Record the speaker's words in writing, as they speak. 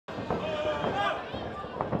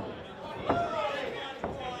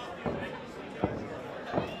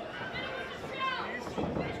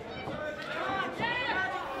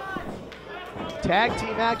Tag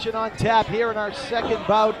team action on tap here in our second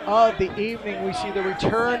bout of the evening. We see the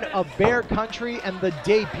return of Bear Country and the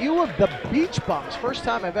debut of the Beach Bums. First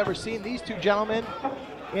time I've ever seen these two gentlemen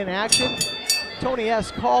in action. Tony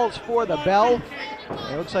S. calls for the bell.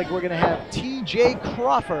 It looks like we're going to have TJ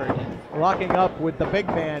Crawford locking up with the big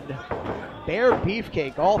man, Bear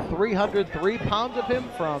Beefcake. All 303 pounds of him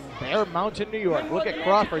from Bear Mountain, New York. Look at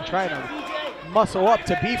Crawford trying to muscle up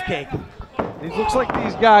to Beefcake. These looks like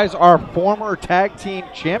these guys are former tag team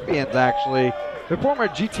champions, actually. They're former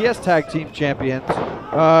GTS tag team champions,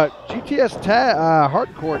 GTS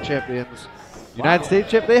hardcore champions, United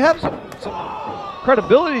States champions. They have some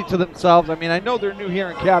credibility to themselves. I mean, I know they're new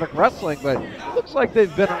here in Chaotic Wrestling, but it looks like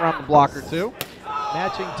they've been around the block or two.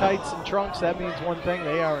 Matching tights and trunks, that means one thing,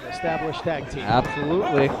 they are an established tag team.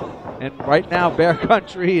 Absolutely. And right now, Bear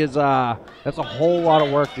Country is, that's a whole lot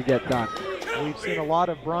of work to get done. We've seen a lot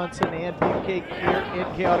of Bronson and Beefcake here in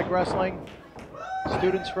Chaotic Wrestling.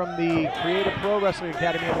 Students from the Creative Pro Wrestling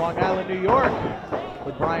Academy in Long Island, New York,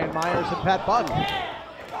 with Brian Myers and Pat Bug.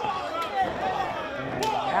 And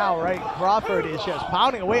now, right, Crawford is just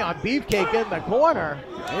pounding away on Beefcake in the corner.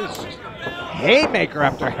 It's just haymaker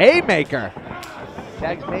after haymaker.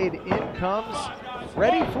 Tags made, in comes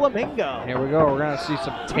Freddie Flamingo. Here we go, we're gonna see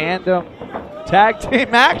some tandem tag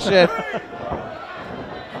team action.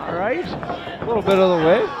 All right. A little bit of the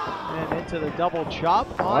way. And into the double chop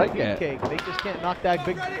on Beefcake. They just can't knock that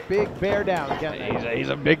big bear down, can they? He's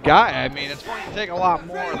a big guy. I mean, it's going to take a lot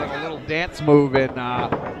more than a little dance move and,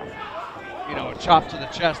 you know, a chop to the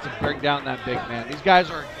chest to bring down that big man. These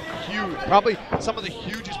guys are huge. Probably some of the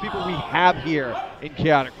hugest people we have here in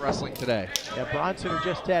Chaotic Wrestling today. Yeah, Bronson, who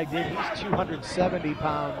just tagged in, he's 270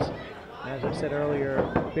 pounds. As I said earlier,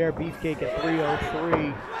 Bear Beefcake at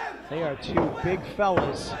 303. They are two big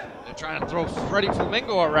fellas. They're trying to throw Freddie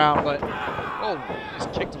Flamingo around, but oh,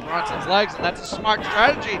 just kicked Bronson's legs, and that's a smart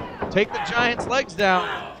strategy. Take the Giant's legs down.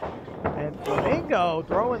 And Flamingo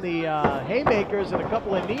throwing the haymakers and a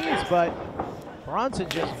couple of knees, but Bronson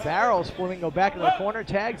just barrels Flamingo back in the corner.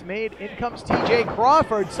 Tags made. In comes TJ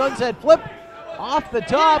Crawford. Sunset flip off the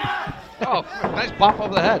top. Oh, nice bop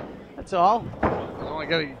over the head. That's all. It's only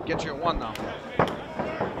going to get you at one, though.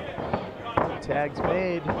 Tags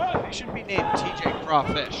made. They should be named TJ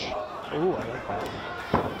Crawfish. Ooh, I like that.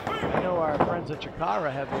 I know our friends at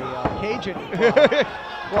Chikara have a Cajun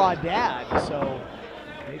crawdad, so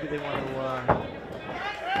maybe they want to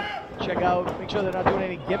check out, make sure they're not doing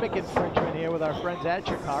any gimmick infringement here with our friends at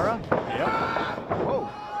Chikara. Yep. Whoa.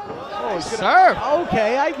 Oh, he's serve.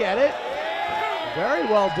 Okay, I get it. Very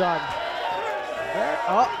well done.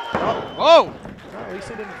 Whoa. At least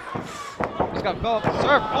he didn't. He's got fell off the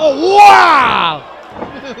serve. Oh, wow!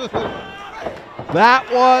 That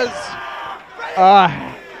was a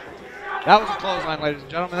clothesline, ladies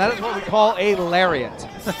and gentlemen. That is what we call a lariat.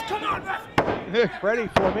 Freddie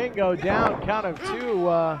Flamingo down, count of two.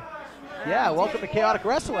 Yeah, welcome to Chaotic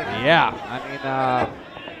Wrestling. Yeah, I mean,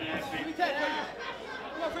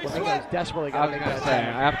 Flamingo's desperately got to make that say,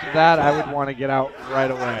 after that, I would want to get out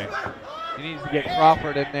right away. He needs to get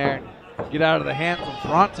Crawford in there and get out of the hands of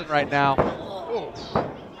Bronson right now. Oh,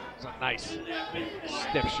 it's a nice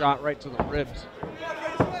stiff shot right to the ribs.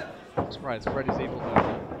 I'm surprised Freddie's able to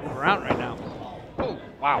move around right now. Oh,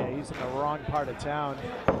 wow. Yeah, he's in the wrong part of town.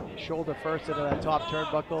 Shoulder first into that top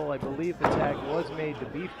turnbuckle. I believe the tag was made to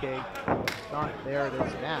Beefcake. It's not. There it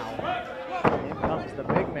is now. In comes the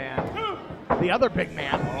big man. The other big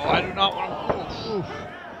man. Oh, I do not want to. Oof.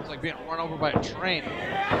 It's like being run over by a train.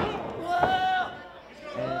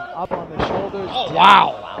 And up on the shoulders. Oh, down.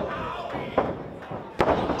 wow.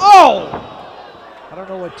 Oh! I don't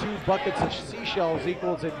know what 2 buckets of seashells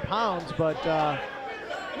equals in pounds, but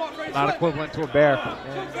not equivalent to a bear.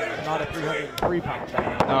 And not a 303-pound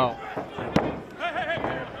bag. No.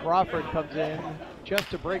 And Crawford comes in just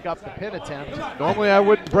to break up the pin attempt. Normally I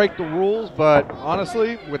wouldn't break the rules, but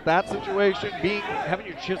honestly, with that situation, having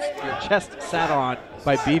your chest sat on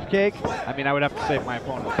by Beefcake, I mean, I would have to save my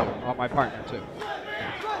opponent too, or my partner too.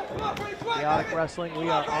 Chaotic Wrestling, we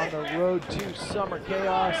are on the road to Summer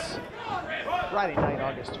Chaos. Friday night,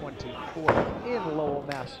 August 24th in Lowell,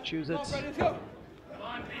 Massachusetts.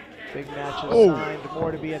 Big matches signed,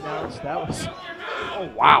 more to be announced. That was... Oh,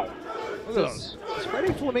 wow. Look at those. Does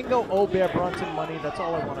Freddie Flamingo owe Bear Bronson money? That's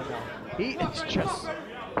all I want to know. He is just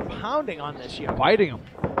pounding on this year. Fighting him.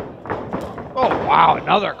 Oh, wow,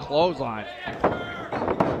 another clothesline.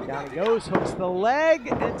 Down he goes, hooks the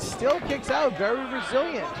leg, and still kicks out. Very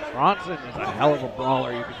resilient. Bronson is a hell of a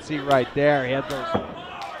brawler. You can see right there. He had those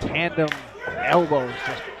tandem elbows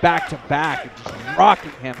just back to back and just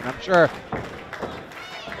rocking him. And I'm sure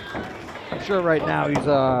right now he's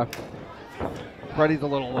Freddie's a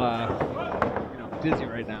little, dizzy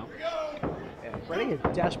right now. Yeah, Freddie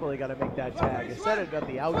had desperately got to make that tag. I said it at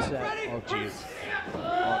the outset. Oh, jeez. Oh,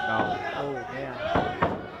 no. Oh, man.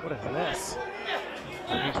 What is this?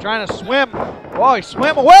 He's trying to swim. Oh, he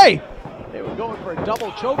swam away. They were going for a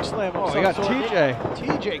double choke slam. Oh, he got TJ.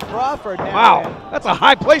 TJ Crawford now. Wow, man. that's a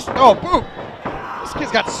high place. Oh, boom. This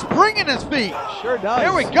kid's got spring in his feet. Sure does.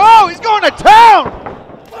 There we go. He's going to town.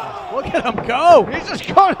 Look at him go. He's just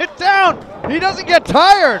going to town. He doesn't get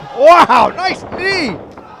tired. Wow, nice knee.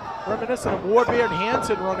 Reminiscent of Warbeard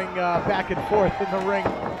Hansen running back and forth in the ring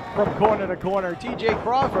from corner to corner. TJ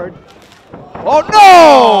Crawford. Oh, no.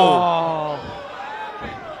 Oh.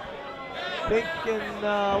 Thinking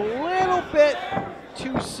a little bit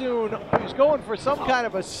too soon. He was going for some kind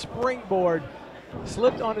of a springboard.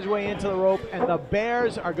 Slipped on his way into the rope, and the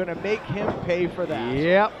Bears are going to make him pay for that.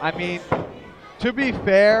 Yep. I mean, to be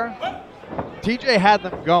fair, TJ had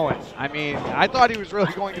them going. I mean, I thought he was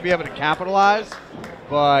really going to be able to capitalize,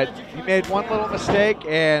 but he made one little mistake,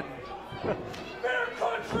 and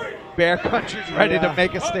Bear Country's ready to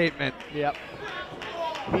make a statement. Yep.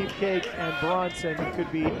 Beefcake and Bronson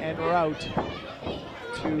could be en route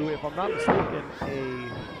to, if I'm not mistaken,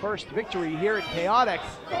 a first victory here at Chaotic.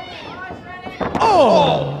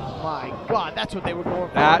 Oh my God, that's what they were going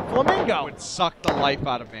for. That Flamingo would suck the life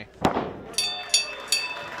out of me.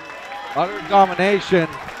 Utter domination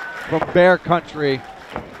from Bear Country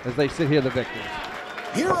as they sit here the victors.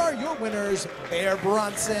 Here are your winners, Bear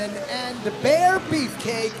Bronson and Bear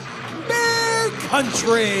Beefcake, Bear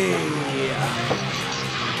Country.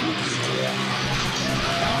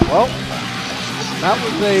 Well, that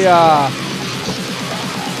was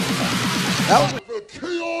a